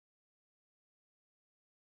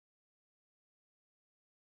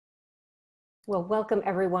Well, welcome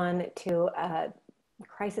everyone to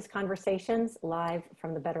Crisis Conversations live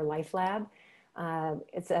from the Better Life Lab.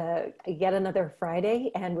 It's yet another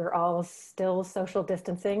Friday, and we're all still social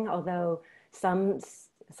distancing, although some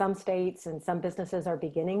states and some businesses are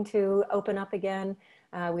beginning to open up again.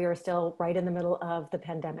 We are still right in the middle of the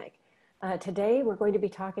pandemic. Today, we're going to be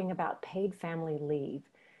talking about paid family leave.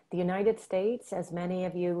 The United States, as many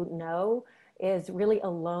of you know, is really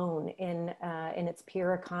alone in its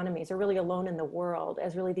peer economies, or really alone in the world,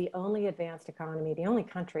 as really the only advanced economy, the only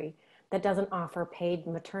country that doesn't offer paid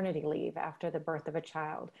maternity leave after the birth of a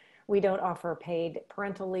child. We don't offer paid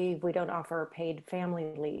parental leave. We don't offer paid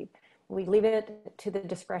family leave. We leave it to the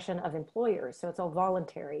discretion of employers, so it's all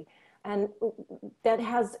voluntary. And that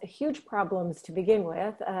has huge problems to begin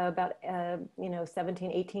with. About 17,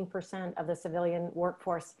 18% of the civilian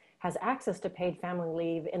workforce has access to paid family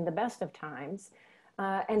leave in the best of times.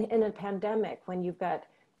 And in a pandemic, when you've got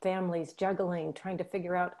families juggling, trying to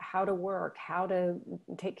figure out how to work, how to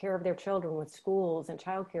take care of their children with schools and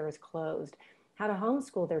childcare is closed, how to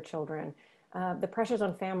homeschool their children, the pressures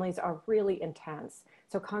on families are really intense.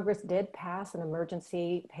 So Congress did pass an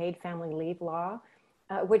emergency paid family leave law,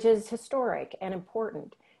 which is historic and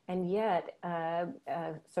important. And yet,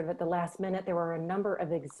 sort of at the last minute, there were a number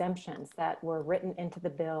of exemptions that were written into the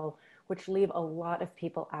bill, which leave a lot of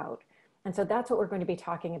people out. And so that's what we're going to be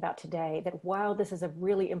talking about today, that while this is a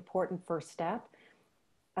really important first step,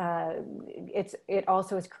 it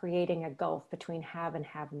also is creating a gulf between have and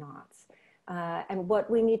have-nots, and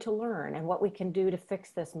what we need to learn and what we can do to fix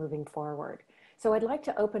this moving forward. So I'd like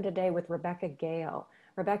to open today with Rebecca Gale.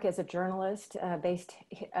 Rebecca is a journalist based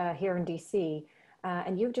here in DC,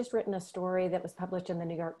 and you've just written a story that was published in the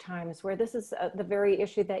New York Times where this is the very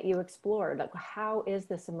issue that you explored. Like, how is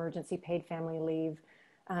this emergency paid family leave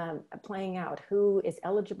playing out? Who is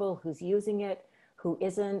eligible? Who's using it? Who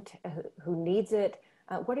isn't? Who needs it?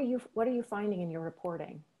 What are you finding in your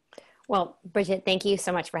reporting? Well, Bridget, thank you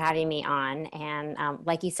so much for having me on. And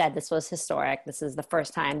like you said, this was historic. This is the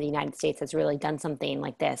first time the United States has really done something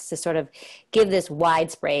like this to sort of give this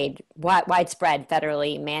widespread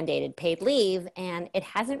federally mandated paid leave. And it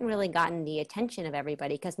hasn't really gotten the attention of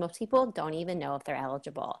everybody because most people don't even know if they're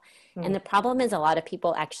eligible. And the problem is a lot of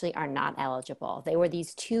people actually are not eligible. There were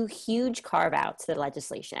these two huge carve-outs to the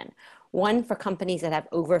legislation. One for companies that have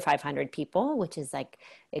over 500 people, which is like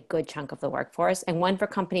a good chunk of the workforce, and one for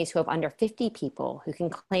companies who have under 50 people who can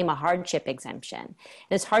claim a hardship exemption.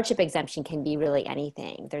 This hardship exemption can be really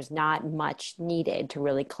anything. There's not much needed to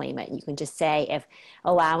really claim it. You can just say if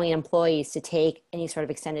allowing employees to take any sort of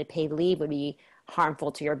extended paid leave would be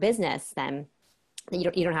harmful to your business, then you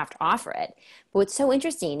don't have to offer it. But what's so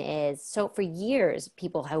interesting is, so for years,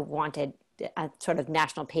 people have wanted a sort of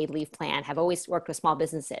national paid leave plan, have always worked with small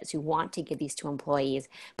businesses who want to give these to employees,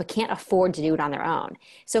 but can't afford to do it on their own.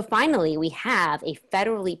 So finally, we have a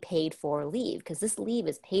federally paid for leave because this leave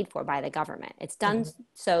is paid for by the government. It's done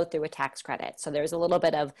so through a tax credit. So there's a little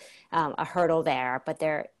bit of a hurdle there, but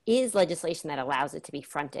there is legislation that allows it to be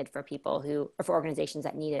fronted for people or for organizations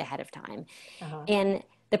that need it ahead of time. And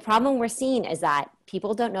the problem we're seeing is that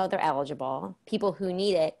people don't know they're eligible. People who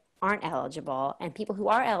need it aren't eligible, and people who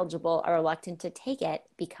are eligible are reluctant to take it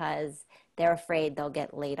because they're afraid they'll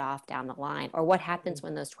get laid off down the line, or what happens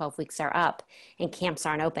when those 12 weeks are up and camps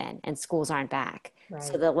aren't open and schools aren't back. Right.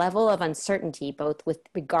 So the level of uncertainty, both with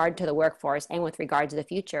regard to the workforce and with regard to the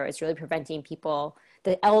future, is really preventing people,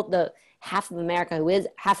 the half of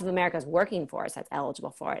America's working force that's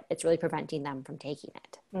eligible for it. It's really preventing them from taking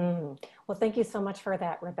it. Well, thank you so much for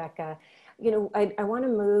that, Rebecca. You know, I want to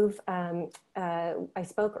move. I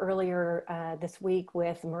spoke earlier this week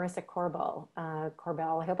with Marissa Corbell.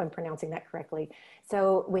 I hope I'm pronouncing that correctly.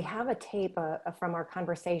 So we have a tape from our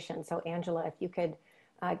conversation. So Angela, if you could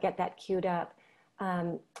get that queued up.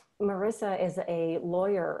 Marissa is a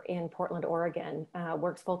lawyer in Portland, Oregon,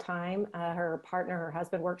 works full-time. Her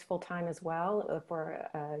husband works full-time as well for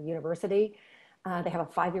a university. They have a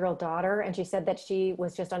 5-year-old daughter, and she said that she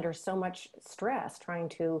was just under so much stress trying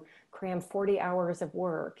to cram 40 hours of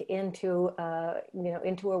work into a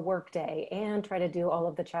work day and try to do all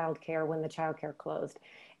of the childcare when the childcare closed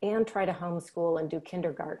and try to homeschool and do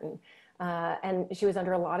kindergarten. And she was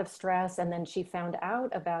under a lot of stress, and then she found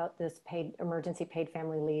out about this emergency paid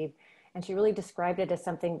family leave, and she really described it as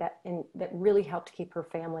something that really helped keep her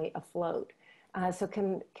family afloat. So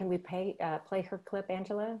can we play her clip,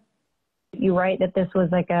 Angela? You write that this was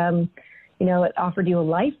like, it offered you a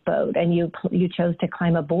lifeboat and you chose to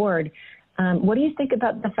climb aboard. What do you think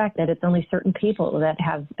about the fact that it's only certain people that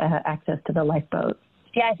have access to the lifeboat?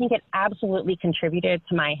 Yeah, I think it absolutely contributed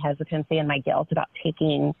to my hesitancy and my guilt about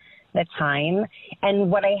taking the time. And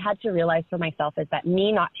what I had to realize for myself is that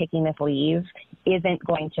me not taking this leave isn't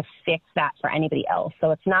going to fix that for anybody else.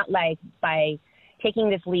 So it's not like by taking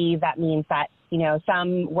this leave, that means that, you know,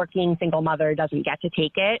 some working single mother doesn't get to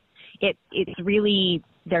take it. It's really,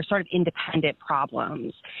 they're sort of independent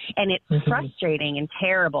problems. And it's frustrating and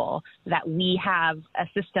terrible that we have a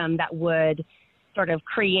system that would sort of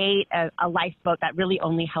create a lifeboat that really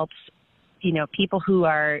only helps, you know, people who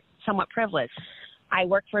are somewhat privileged. I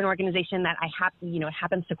work for an organization that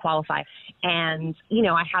happens to qualify, and, you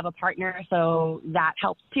know, I have a partner, so that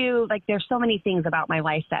helps too. Like, there's so many things about my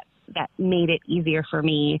life that made it easier for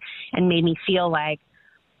me and made me feel like,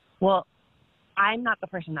 well, I'm not the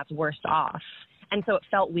person that's worse off. And so it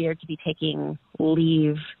felt weird to be taking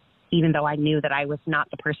leave, even though I knew that I was not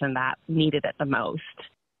the person that needed it the most.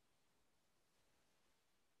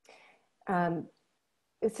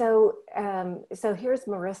 So here's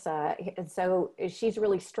Marissa. So she's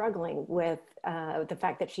really struggling with the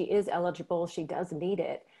fact that she is eligible, she does need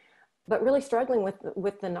it, but really struggling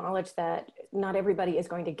with the knowledge that not everybody is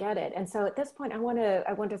going to get it. And so at this point, I want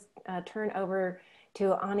to turn over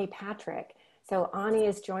to Ani Patrick. So Ani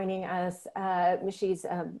is joining us. She's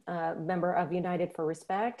a member of United for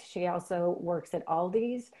Respect. She also works at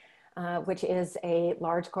Aldi's, which is a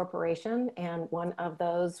large corporation and one of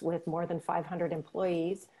those with more than 500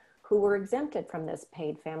 employees who were exempted from this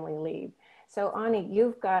paid family leave. So Ani,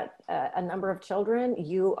 you've got a number of children.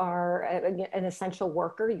 You are an essential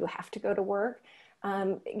worker. You have to go to work.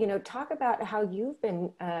 You know, talk about how you've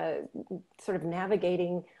been sort of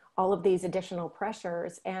navigating all of these additional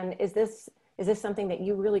pressures. And is this something that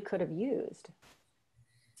you really could have used?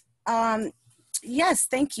 Yes,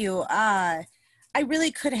 thank you. I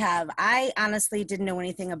really could have. I honestly didn't know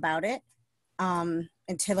anything about it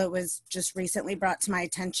until it was just recently brought to my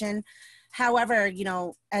attention. However, you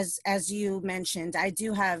know, as you mentioned, I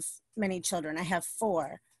do have many children. I have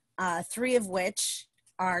 4, 3 of which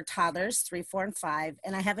are toddlers, 3, 4, and 5,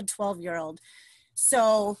 and I have a 12-year-old.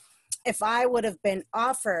 So if I would have been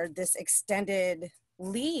offered this extended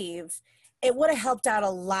leave, it would have helped out a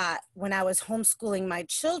lot when I was homeschooling my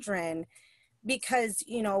children, because,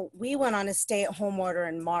 you know, we went on a stay-at-home order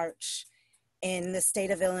in March in the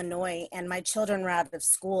state of Illinois, and my children were out of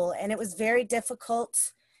school. And it was very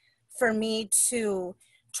difficult for me to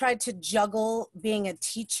try to juggle being a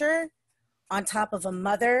teacher on top of a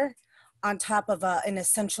mother, on top of an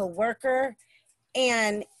essential worker.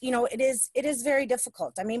 And, you know, it is very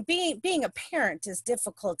difficult. I mean, being a parent is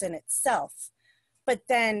difficult in itself, but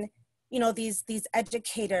then, you know, these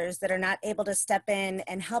educators that are not able to step in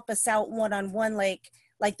and help us out one-on-one like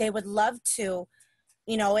they would love to,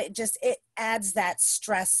 you know, it adds that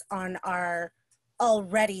stress on our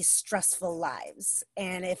already stressful lives.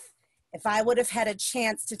 And if I would have had a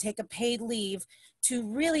chance to take a paid leave to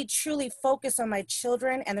really truly focus on my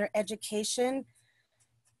children and their education,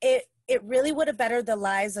 it really would have bettered the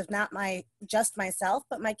lives of not just myself,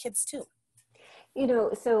 but my kids too. You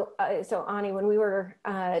know, so Ani, when we were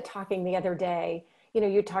talking the other day, you know,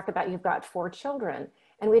 you talk about you've got 4 children,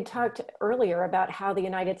 and we talked earlier about how the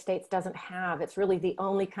United States doesn't have, it's really the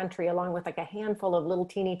only country, along with like a handful of little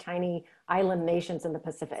teeny tiny island nations in the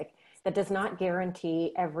Pacific, that does not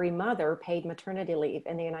guarantee every mother paid maternity leave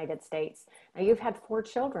in the United States. Now, you've had 4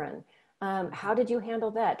 children. How did you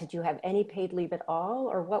handle that? Did you have any paid leave at all,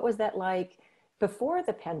 or what was that like before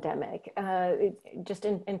the pandemic, just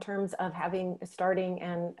in terms of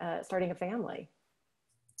starting a family?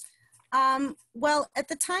 Well, at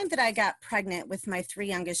the time that I got pregnant with my 3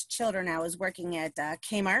 youngest children, I was working at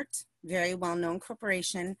Kmart, very well-known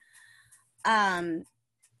corporation.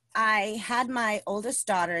 I had my oldest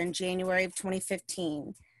daughter in January of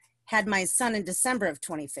 2015, had my son in December of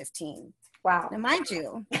 2015. Wow. Now, mind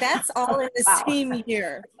you, that's all in the Wow. same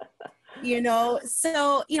year. You know,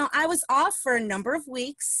 so, you know, I was off for a number of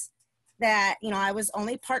weeks that, you know, I was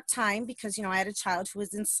only part-time because, you know, I had a child who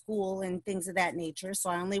was in school and things of that nature. So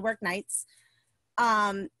I only worked nights.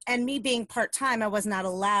 And me being part-time, I was not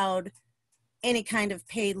allowed any kind of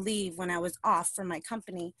paid leave when I was off from my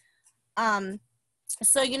company.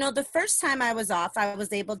 So, you know, the first time I was off, I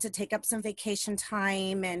was able to take up some vacation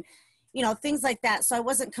time and, you know, things like that. So I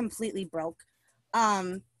wasn't completely broke.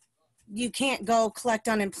 You can't go collect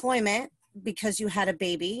unemployment because you had a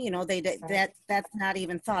baby, you know, that's not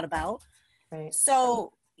even thought about. Right.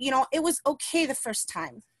 So, you know, it was okay the first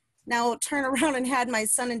time. Now turn around and had my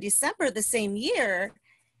son in December the same year,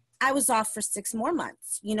 I was off for 6 more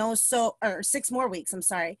months, you know, or 6 more weeks, I'm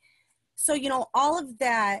sorry. So, you know, all of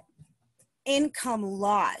that income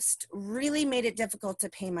lost really made it difficult to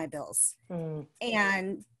pay my bills.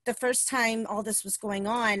 And the first time all this was going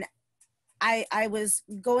on, I was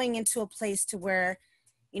going into a place to where,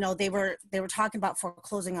 they were talking about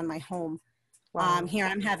foreclosing on my home. Wow. Here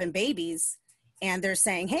I'm having babies, and they're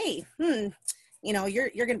saying, hey, you're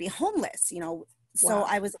going to be homeless, So Wow.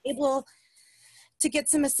 I was able to get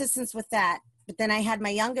some assistance with that. But then I had my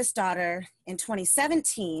youngest daughter in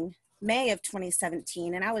 2017, May of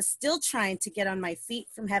 2017, and I was still trying to get on my feet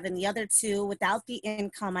from having the other two without the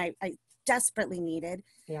income I desperately needed.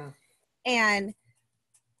 Yeah. And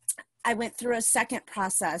I went through a second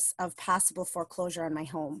process of possible foreclosure on my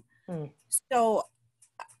home. So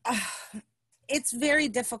uh, it's very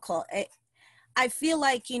difficult. I feel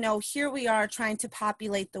like, here we are trying to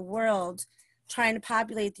populate the world, trying to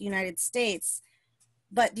populate the United States,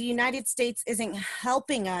 but the United States isn't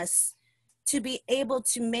helping us to be able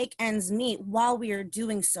to make ends meet while we are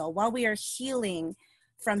doing so, while we are healing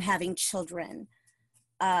from having children.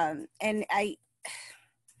 And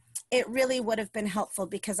it really would have been helpful,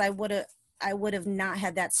 because I would have not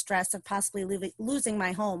had that stress of possibly losing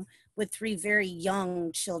my home with 3 very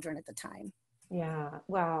young children at the time. Yeah,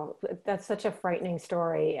 wow, that's such a frightening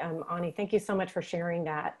story. Ani, thank you so much for sharing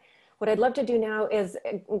that. What I'd love to do now is,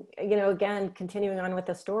 again, continuing on with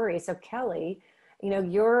the story. So Kelly,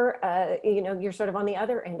 you're sort of on the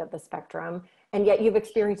other end of the spectrum, and yet you've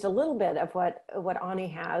experienced a little bit of what Ani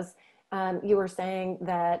has. You were saying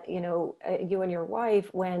that, you and your wife,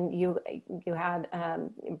 when you had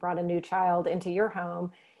brought a new child into your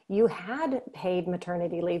home, you had paid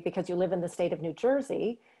maternity leave because you live in the state of New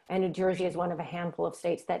Jersey. And New Jersey is one of a handful of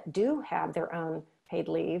states that do have their own paid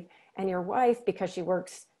leave. And your wife, because she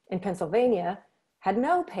works in Pennsylvania, had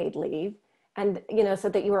no paid leave. And, so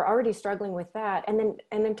that you were already struggling with that. And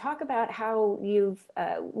then talk about how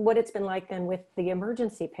what it's been like then with the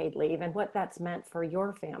emergency paid leave and what that's meant for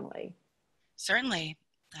your family. Certainly.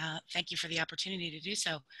 Thank you for the opportunity to do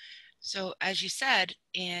so. So as you said,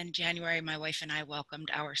 in January, my wife and I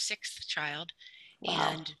welcomed our 6th child.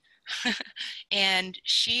 Wow. And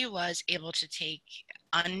she was able to take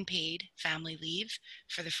unpaid family leave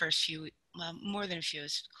for the first few, well, more than a few, it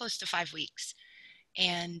was close to 5 weeks.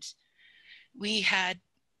 And we had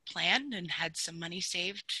planned and had some money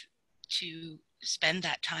saved to spend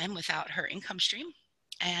that time without her income stream.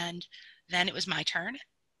 And then it was my turn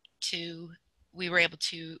we were able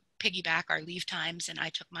to piggyback our leave times, and I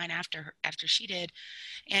took mine after she did.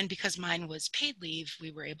 And because mine was paid leave, we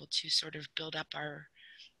were able to sort of build up our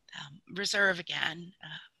reserve again.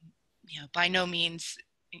 By no means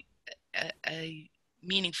a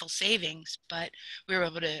meaningful savings, but we were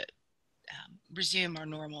able to resume our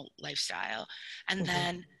normal lifestyle. And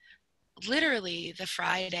then literally the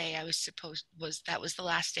Friday that was the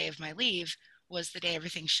last day of my leave, was the day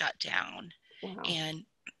everything shut down. Wow. And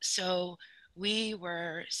so we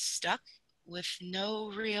were stuck with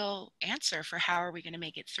no real answer for how are we going to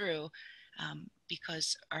make it through,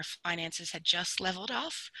 because our finances had just leveled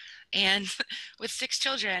off. And with 6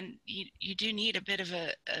 children, you do need a bit of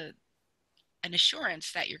an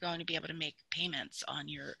assurance that you're going to be able to make payments on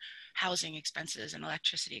your housing expenses and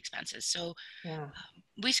electricity expenses. So Yeah.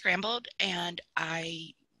 We scrambled, and I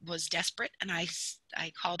was desperate, and I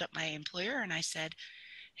called up my employer and I said,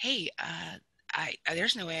 hey,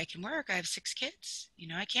 there's no way I can work. I have 6 kids.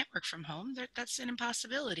 I can't work from home. That's an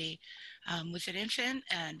impossibility. With an infant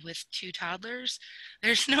and with 2 toddlers,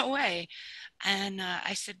 there's no way. And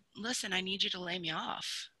I said, listen, I need you to lay me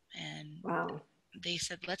off. And Wow. they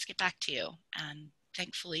said, let's get back to you. And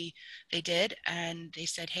thankfully they did. And they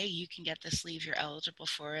said, hey, you can get this leave. You're eligible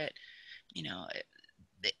for it.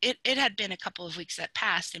 It had been a couple of weeks that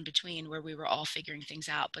passed in between where we were all figuring things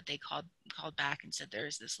out, but they called back and said, there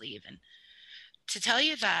is this leave. And to tell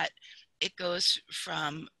you that it goes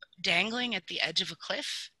from dangling at the edge of a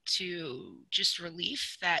cliff to just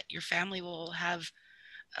relief that your family will have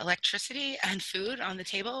electricity and food on the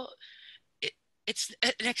table, it's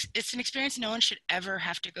an experience no one should ever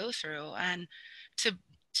have to go through. And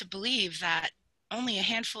to believe that only a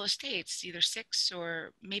handful of states, either 6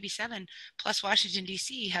 or maybe 7, plus Washington,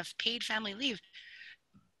 D.C., have paid family leave,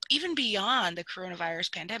 even beyond the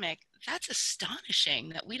coronavirus pandemic, that's astonishing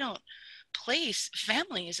that we don't place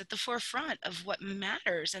families at the forefront of what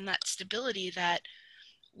matters, and that stability that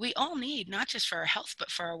we all need, not just for our health,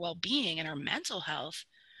 but for our well-being and our mental health.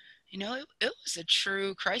 It was a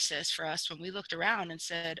true crisis for us when we looked around and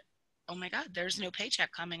said, oh my God, there's no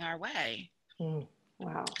paycheck coming our way.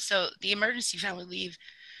 Wow. So the Emergency Family Leave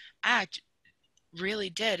Act really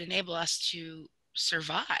did enable us to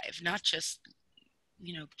survive, not just,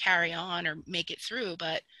 carry on or make it through,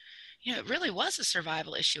 but, it really was a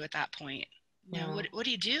survival issue at that point. Wow. What do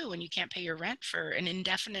you do when you can't pay your rent for an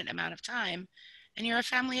indefinite amount of time and you're a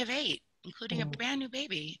family of 8, including a brand new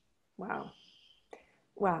baby? Wow.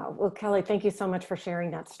 Wow. Well, Kelly, thank you so much for sharing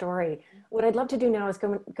that story. What I'd love to do now is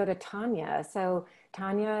go to Tanya. So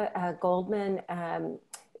Tanya Goldman,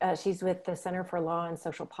 she's with the Center for Law and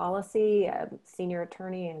Social Policy, senior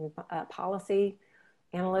attorney and policy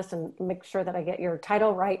analyst, and make sure that I get your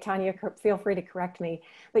title right, Tanya, feel free to correct me.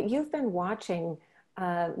 But you've been watching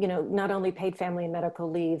not only paid family and medical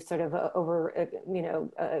leave sort of over,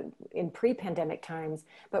 in pre-pandemic times,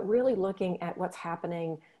 but really looking at what's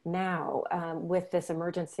happening now with this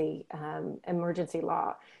emergency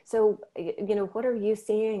law. So, what are you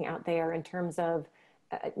seeing out there in terms of,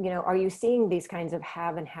 are you seeing these kinds of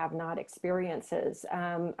have and have not experiences?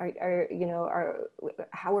 How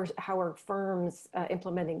are firms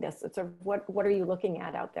implementing this? Sort of what are you looking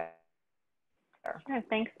at out there? Sure,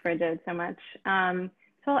 thanks, Bridget, so much.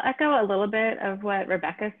 So I'll echo a little bit of what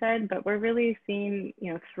Rebecca said, but we're really seeing,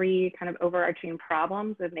 three kind of overarching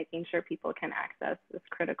problems with making sure people can access this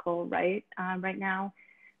critical right right now.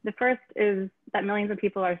 The first is that millions of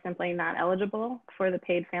people are simply not eligible for the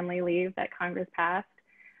paid family leave that Congress passed.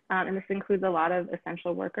 And this includes a lot of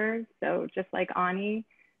essential workers. So just like Ani,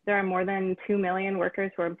 there are more than 2 million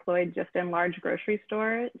workers who are employed just in large grocery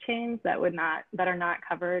store chains that are not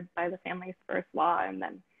covered by the Families First law. And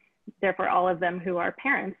then therefore all of them who are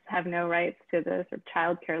parents have no rights to the sort of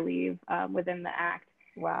child care leave within the act.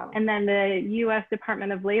 Wow. And then the US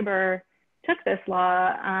Department of Labor took this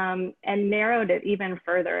law and narrowed it even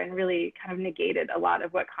further and really kind of negated a lot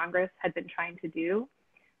of what Congress had been trying to do.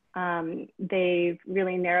 They've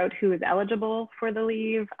really narrowed who is eligible for the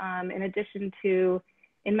leave, in addition to,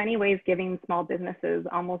 in many ways, giving small businesses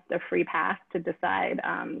almost a free pass to decide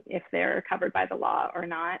if they're covered by the law or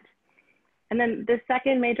not. And then the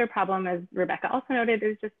second major problem, as Rebecca also noted,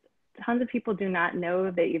 is just tons of people do not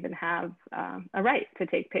know they even have a right to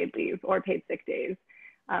take paid leave or paid sick days.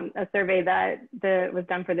 A survey that was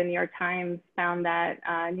done for the New York Times found that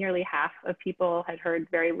nearly half of people had heard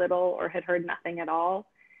very little or had heard nothing at all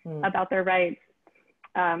about their rights.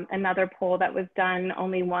 Another poll that was done,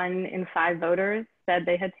 only 1 in 5 voters said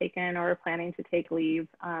they had taken or were planning to take leave.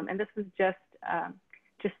 And this was just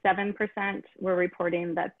 7% were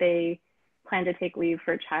reporting that they plan to take leave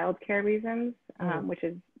for childcare reasons, which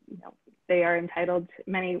is, they are entitled,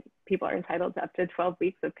 many people are entitled to up to 12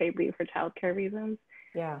 weeks of paid leave for childcare reasons.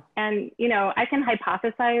 Yeah. And, I can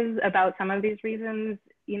hypothesize about some of these reasons.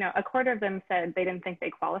 A quarter of them said they didn't think they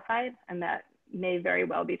qualified, and that may very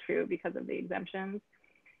well be true because of the exemptions.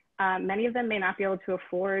 Many of them may not be able to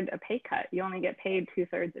afford a pay cut. You only get paid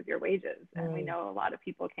 2/3 of your wages. And we know a lot of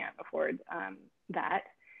people can't afford that.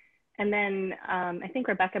 And then I think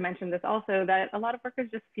Rebecca mentioned this also, that a lot of workers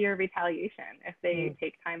just fear retaliation if they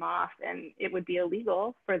take time off, and it would be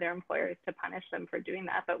illegal for their employers to punish them for doing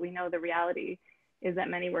that. But we know the reality is that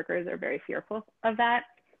many workers are very fearful of that.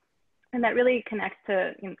 And that really connects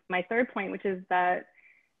to my third point, which is that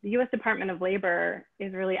the US Department of Labor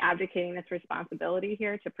is really abdicating its responsibility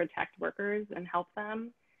here to protect workers and help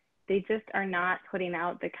them. They just are not putting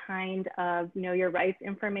out the kind of know your rights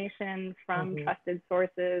information from trusted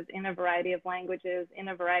sources in a variety of languages, in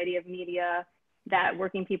a variety of media that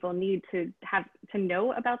working people need to have to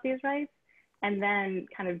know about these rights. And then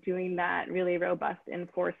kind of doing that really robust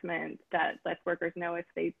enforcement that lets workers know if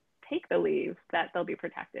they take the leave that they'll be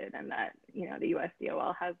protected, and that, the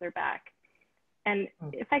USDOL has their back. And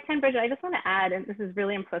if I can, Bridget, I just want to add, and this is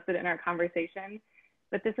really implicit in our conversation,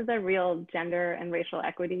 but this is a real gender and racial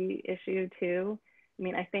equity issue too. I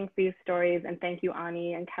mean, I think these stories, and thank you,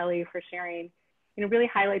 Ani and Kelly, for sharing, really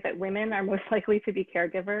highlight that women are most likely to be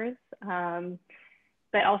caregivers,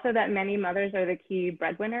 but also that many mothers are the key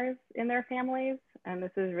breadwinners in their families. And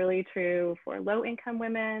this is really true for low-income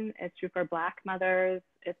women. It's true for Black mothers.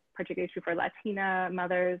 It's particularly true for Latina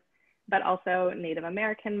mothers, but also Native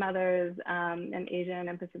American mothers and Asian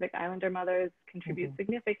and Pacific Islander mothers contribute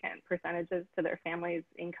significant percentages to their family's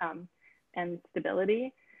income and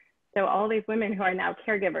stability. So all these women who are now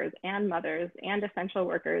caregivers and mothers and essential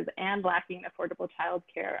workers and lacking affordable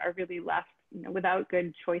childcare are really left without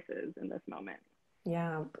good choices in this moment.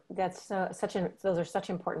 Yeah, that's those are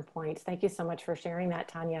such important points. Thank you so much for sharing that,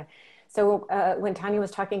 Tanya. So when Tanya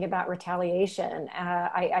was talking about retaliation,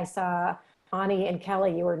 I saw Ani and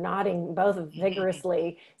Kelly, you were nodding both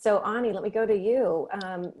vigorously. So Ani, let me go to you.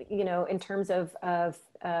 In terms of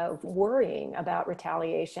worrying about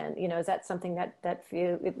retaliation, is that something that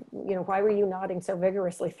why were you nodding so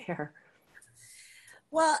vigorously there?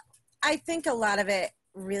 Well, I think a lot of it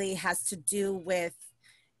really has to do with,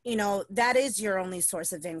 that is your only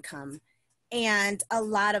source of income. And a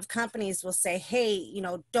lot of companies will say, hey,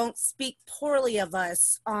 don't speak poorly of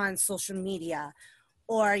us on social media,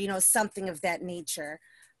 or, something of that nature.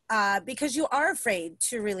 because you are afraid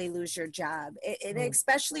to really lose your job,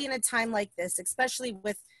 especially in a time like this, especially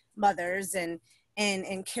with mothers and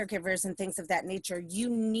caregivers and things of that nature. You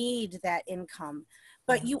need that income,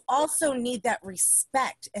 but you also need that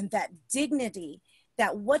respect and that dignity,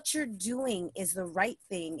 that what you're doing is the right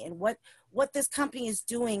thing, and what this company is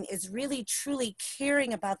doing is really truly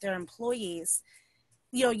caring about their employees.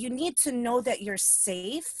 You know, you need to know that you're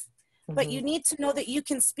safe, but you need to know that you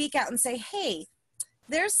can speak out and say, hey,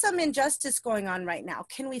 there's some injustice going on right now.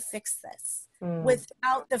 Can we fix this?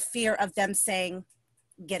 Without the fear of them saying,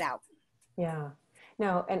 get out. Yeah.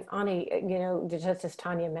 No, and Ani, you know, just as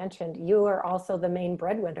Tanya mentioned, you are also the main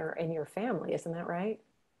breadwinner in your family, isn't that right?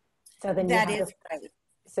 So then That is right.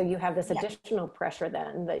 So you have this additional pressure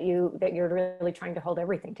then that you're really trying to hold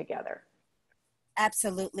everything together.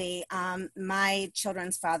 Absolutely. My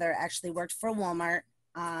children's father actually worked for Walmart,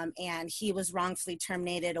 and he was wrongfully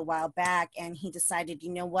terminated a while back. And he decided, you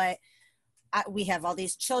know what, we have all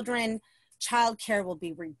these children. Childcare will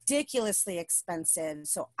be ridiculously expensive,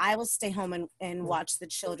 so I will stay home and watch the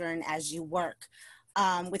children as you work.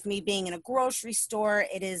 With me being in a grocery store,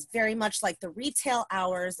 it is very much like the retail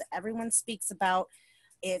hours that everyone speaks about.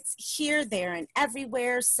 It's here, there, and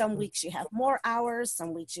everywhere. Some weeks you have more hours,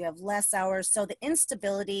 some weeks you have less hours. So the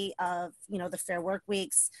instability of, you know, the fair work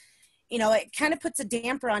weeks, you know, it kind of puts a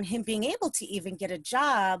damper on him being able to even get a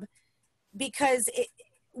job, because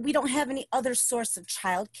we don't have any other source of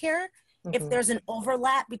childcare. If there's an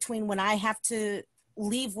overlap between when I have to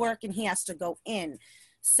leave work and he has to go in.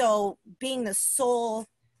 So being the sole,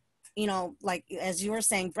 you know, like, as you were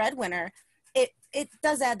saying, breadwinner, it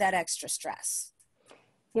does add that extra stress.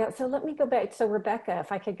 Yeah, so let me go back. So Rebecca,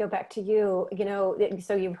 if I could go back to you, you know,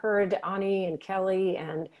 so you've heard Ani and Kelly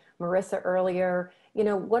and Marissa earlier, you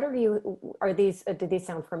know, do these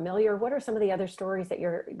sound familiar? What are some of the other stories that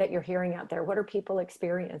you're hearing out there? What are people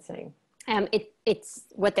experiencing? It's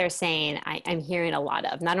what they're saying. I'm hearing a lot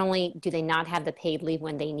of. Not only do they not have the paid leave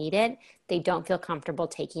when they need it, they don't feel comfortable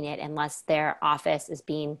taking it unless their office is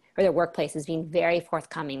being, or their workplace is being very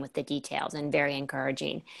forthcoming with the details and very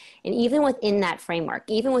encouraging. And even within that framework,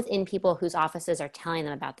 even within people whose offices are telling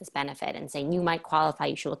them about this benefit and saying, you might qualify,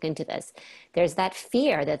 you should look into this, there's that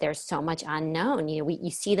fear that there's so much unknown. You know,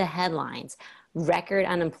 you see the headlines, record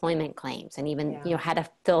unemployment claims, and even, you know, how to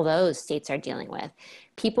fill those states are dealing with.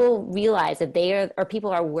 People realize that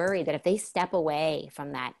people are worried that if they step away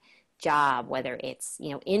from that job, whether it's, you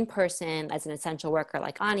know, in person as an essential worker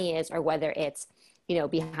like Ani is, or whether it's, you know,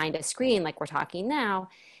 behind a screen like we're talking now,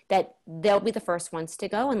 that they'll be the first ones to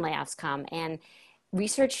go when layoffs come. And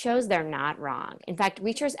research shows they're not wrong. In fact,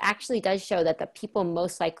 research actually does show that the people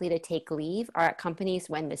most likely to take leave are at companies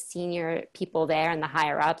when the senior people there and the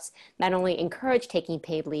higher ups not only encourage taking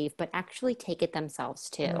paid leave, but actually take it themselves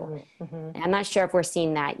too. And I'm not sure if we're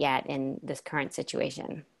seeing that yet in this current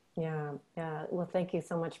situation. Yeah. Well, thank you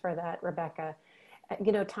so much for that, Rebecca.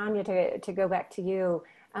 You know, Tanya, to go back to you,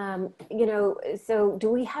 you know, so do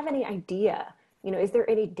we have any idea, you know, is there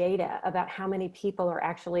any data about how many people are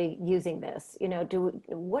actually using this? You know,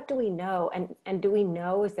 what do we know? And do we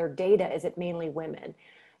know, is there data? Is it mainly women?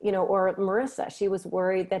 You know, or Marissa, she was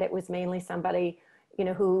worried that it was mainly somebody, you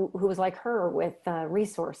know, who was like her with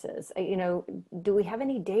resources. You know, do we have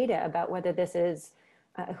any data about whether this is,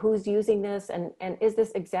 who's using this, and is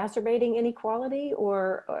this exacerbating inequality,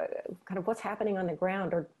 or kind of what's happening on the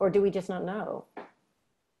ground, or do we just not know?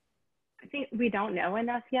 I think we don't know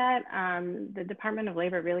enough yet. The Department of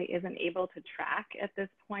Labor really isn't able to track at this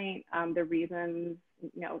point the reasons,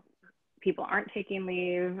 you know, people aren't taking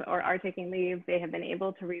leave or are taking leave. They have been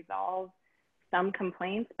able to resolve some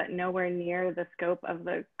complaints, but nowhere near the scope of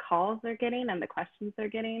the calls they're getting and the questions they're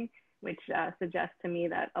getting, which suggests to me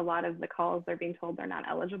that a lot of the calls they're being told they're not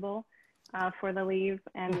eligible for the leave.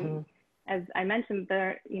 And as I mentioned,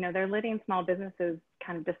 they're letting small businesses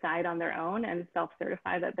kind of decide on their own and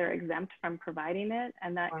self-certify that they're exempt from providing it.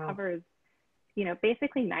 And that covers, you know,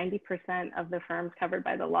 basically 90% of the firms covered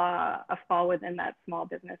by the law fall within that small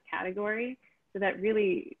business category. So that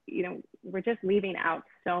really, you know, we're just leaving out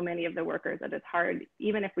so many of the workers that it's hard,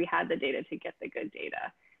 even if we had the data, to get the good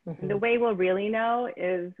data. The way we'll really know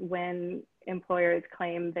is when employers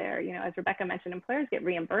claim you know, as Rebecca mentioned, employers get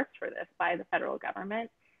reimbursed for this by the federal government.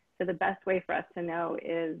 So the best way for us to know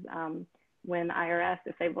is when IRS,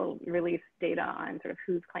 if they will release data on sort of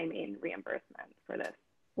who's claiming reimbursement for this.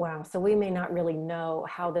 Wow. So we may not really know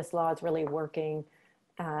how this law is really working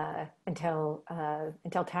until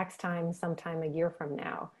tax time, sometime a year from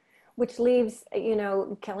now. Which leaves, you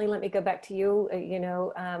know, Kelly, let me go back to you, you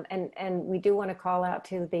know, and we do want to call out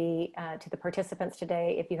to the participants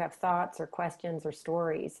today if you have thoughts or questions or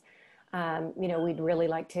stories. we'd really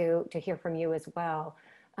like to hear from you as well.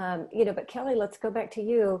 But Kelly, let's go back to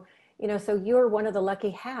you. So you're one of the lucky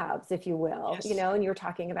haves, if you will, Yes. and you're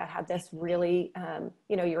talking about how this really,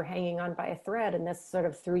 you're hanging on by a thread, and this sort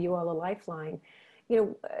of threw you all a lifeline.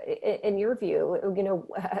 In your view,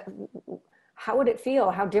 how would it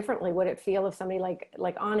feel? How differently would it feel if somebody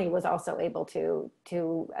like Ani was also able to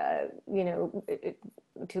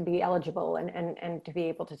be eligible and to be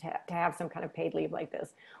able to have some kind of paid leave like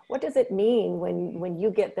this? What does it mean when you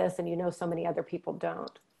get this and so many other people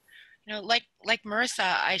don't? Like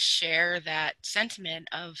Marissa, I share that sentiment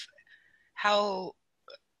of how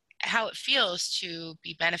it feels to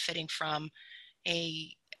be benefiting from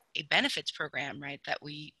a benefits program, right, that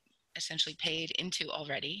we essentially paid into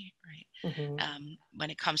already, right? Mm-hmm. When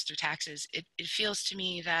it comes through taxes, it feels to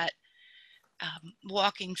me that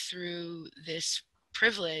walking through this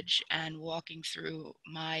privilege and walking through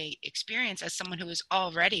my experience as someone who is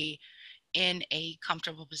already in a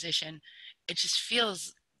comfortable position, it just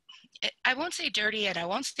feels, I won't say dirty and I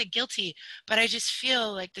won't say guilty, but I just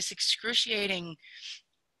feel like this excruciating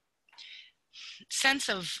sense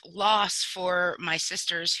of loss for my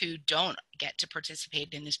sisters who don't get to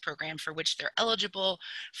participate in this program for which they're eligible,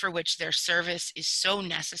 for which their service is so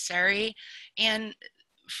necessary, and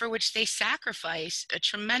for which they sacrifice a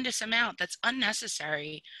tremendous amount that's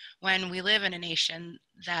unnecessary when we live in a nation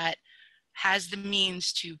that has the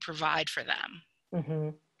means to provide for them. Mm-hmm.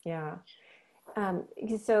 Yeah. Um,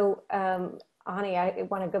 so, Ani, I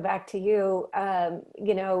want to go back to you.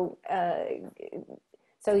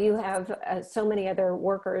 So you have so many other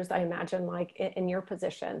workers, I imagine, like in your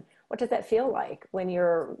position. What does that feel like when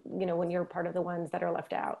you're part of the ones that are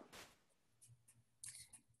left out?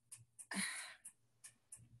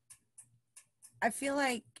 I feel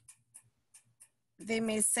like they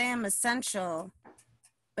may say I'm essential,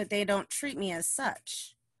 but they don't treat me as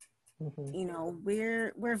such. Mm-hmm.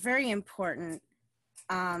 We're very important.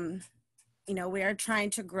 We are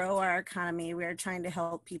trying to grow our economy. We are trying to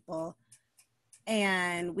help people.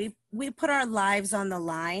 And we put our lives on the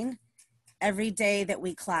line every day that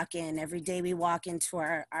we clock in, every day we walk into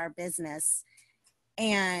our business.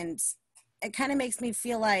 And it kind of makes me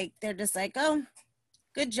feel like they're just like, oh,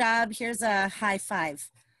 good job. Here's a high five.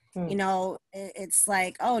 Mm. It's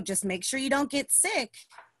like, oh, just make sure you don't get sick.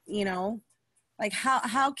 Like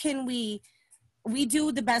how can we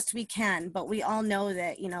do the best we can, but we all know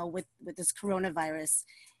that, with this coronavirus,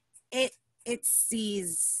 it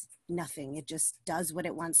sees nothing. It just does what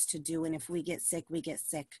it wants to do. And if we get sick, we get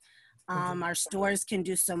sick. Mm-hmm. Our stores can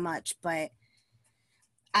do so much, but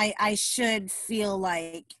I should feel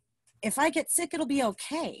like if I get sick, it'll be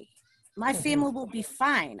okay. My Mm-hmm. family will be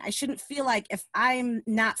fine. I shouldn't feel like if I'm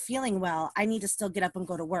not feeling well, I need to still get up and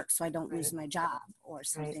go to work so I don't lose my job or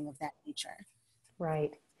something of that nature.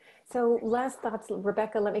 Right. So last thoughts,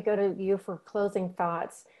 Rebecca, let me go to you for closing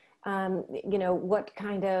thoughts. What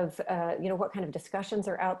kind of discussions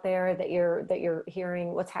are out there that you're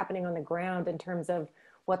hearing? What's happening on the ground in terms of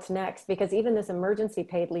what's next? Because even this emergency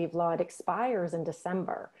paid leave law, it expires in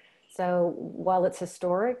December. So while it's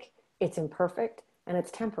historic, it's imperfect and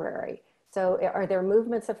it's temporary. So are there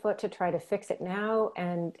movements afoot to try to fix it now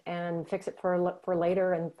and fix it for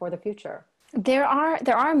later and for the future? There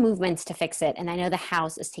are movements to fix it, and I know the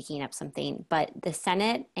House is taking up something, but the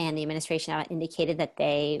Senate and the administration have indicated that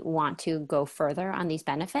they want to go further on these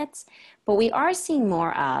benefits. But we are seeing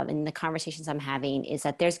more of, in the conversations I'm having, is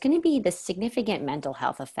that there's going to be this significant mental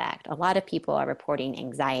health effect. A lot of people are reporting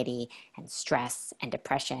anxiety and stress and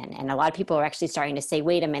depression, and a lot of people are actually starting to say,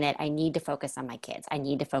 wait a minute, I need to focus on my kids. I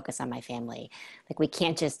need to focus on my family. Like, we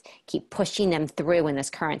can't just keep pushing them through in this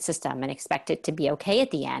current system and expect it to be okay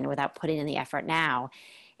at the end without putting in the effort now.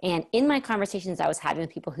 And in my conversations I was having with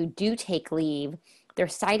people who do take leave, they're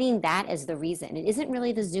citing that as the reason. It isn't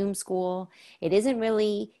really the Zoom school. It isn't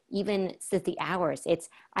really even the hours. It's,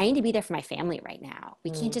 I need to be there for my family right now. We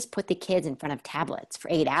can't just put the kids in front of tablets for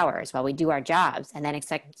 8 hours while we do our jobs and then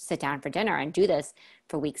expect to sit down for dinner and do this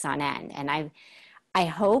for weeks on end. And I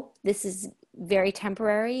hope this is very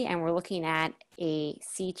temporary and we're looking at a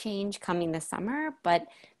sea change coming this summer, but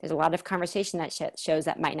there's a lot of conversation that shows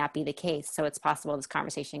that might not be the case. So it's possible this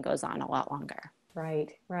conversation goes on a lot longer.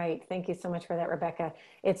 Right, right. Thank you so much for that, Rebecca.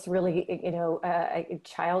 It's really,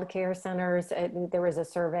 child care centers. There was a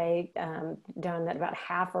survey done that about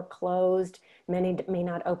half are closed. Many may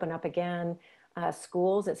not open up again.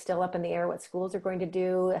 Schools, it's still up in the air what schools are going to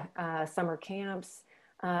do. Summer camps.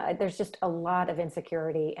 There's just a lot of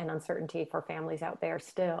insecurity and uncertainty for families out there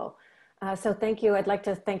still. So thank you. I'd like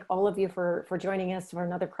to thank all of you for joining us for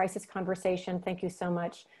another crisis conversation. Thank you so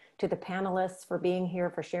much to the panelists for being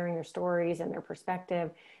here, for sharing their stories and their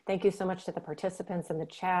perspective. Thank you so much to the participants in the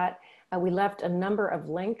chat. We left a number of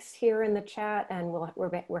links here in the chat, and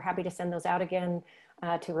we're happy to send those out again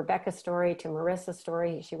to Rebecca's story, to Marissa's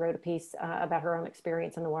story. She wrote a piece about her own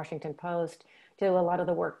experience in the Washington Post, to a lot of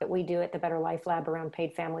the work that we do at the Better Life Lab around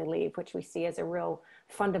paid family leave, which we see as a real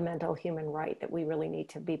fundamental human right that we really need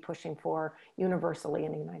to be pushing for universally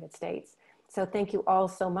in the United States. So thank you all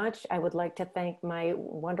so much. I would like to thank my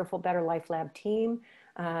wonderful Better Life Lab team,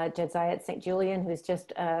 Jediah at St. Julian, who's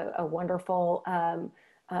just a wonderful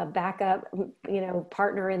backup,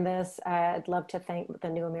 partner in this. I'd love to thank the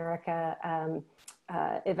New America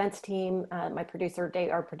events team, our producer,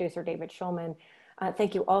 David Schulman.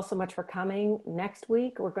 Thank you all so much for coming. Next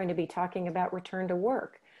week, we're going to be talking about return to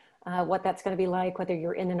work, what that's going to be like, whether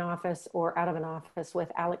you're in an office or out of an office,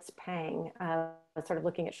 with Alex Pang, sort of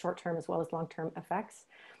looking at short-term as well as long-term effects.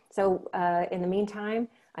 So in the meantime,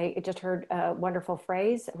 I just heard a wonderful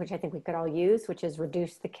phrase, which I think we could all use, which is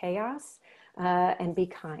reduce the chaos and be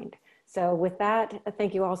kind. So with that,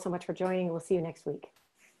 thank you all so much for joining. We'll see you next week.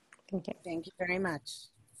 Thank you. Thank you very much.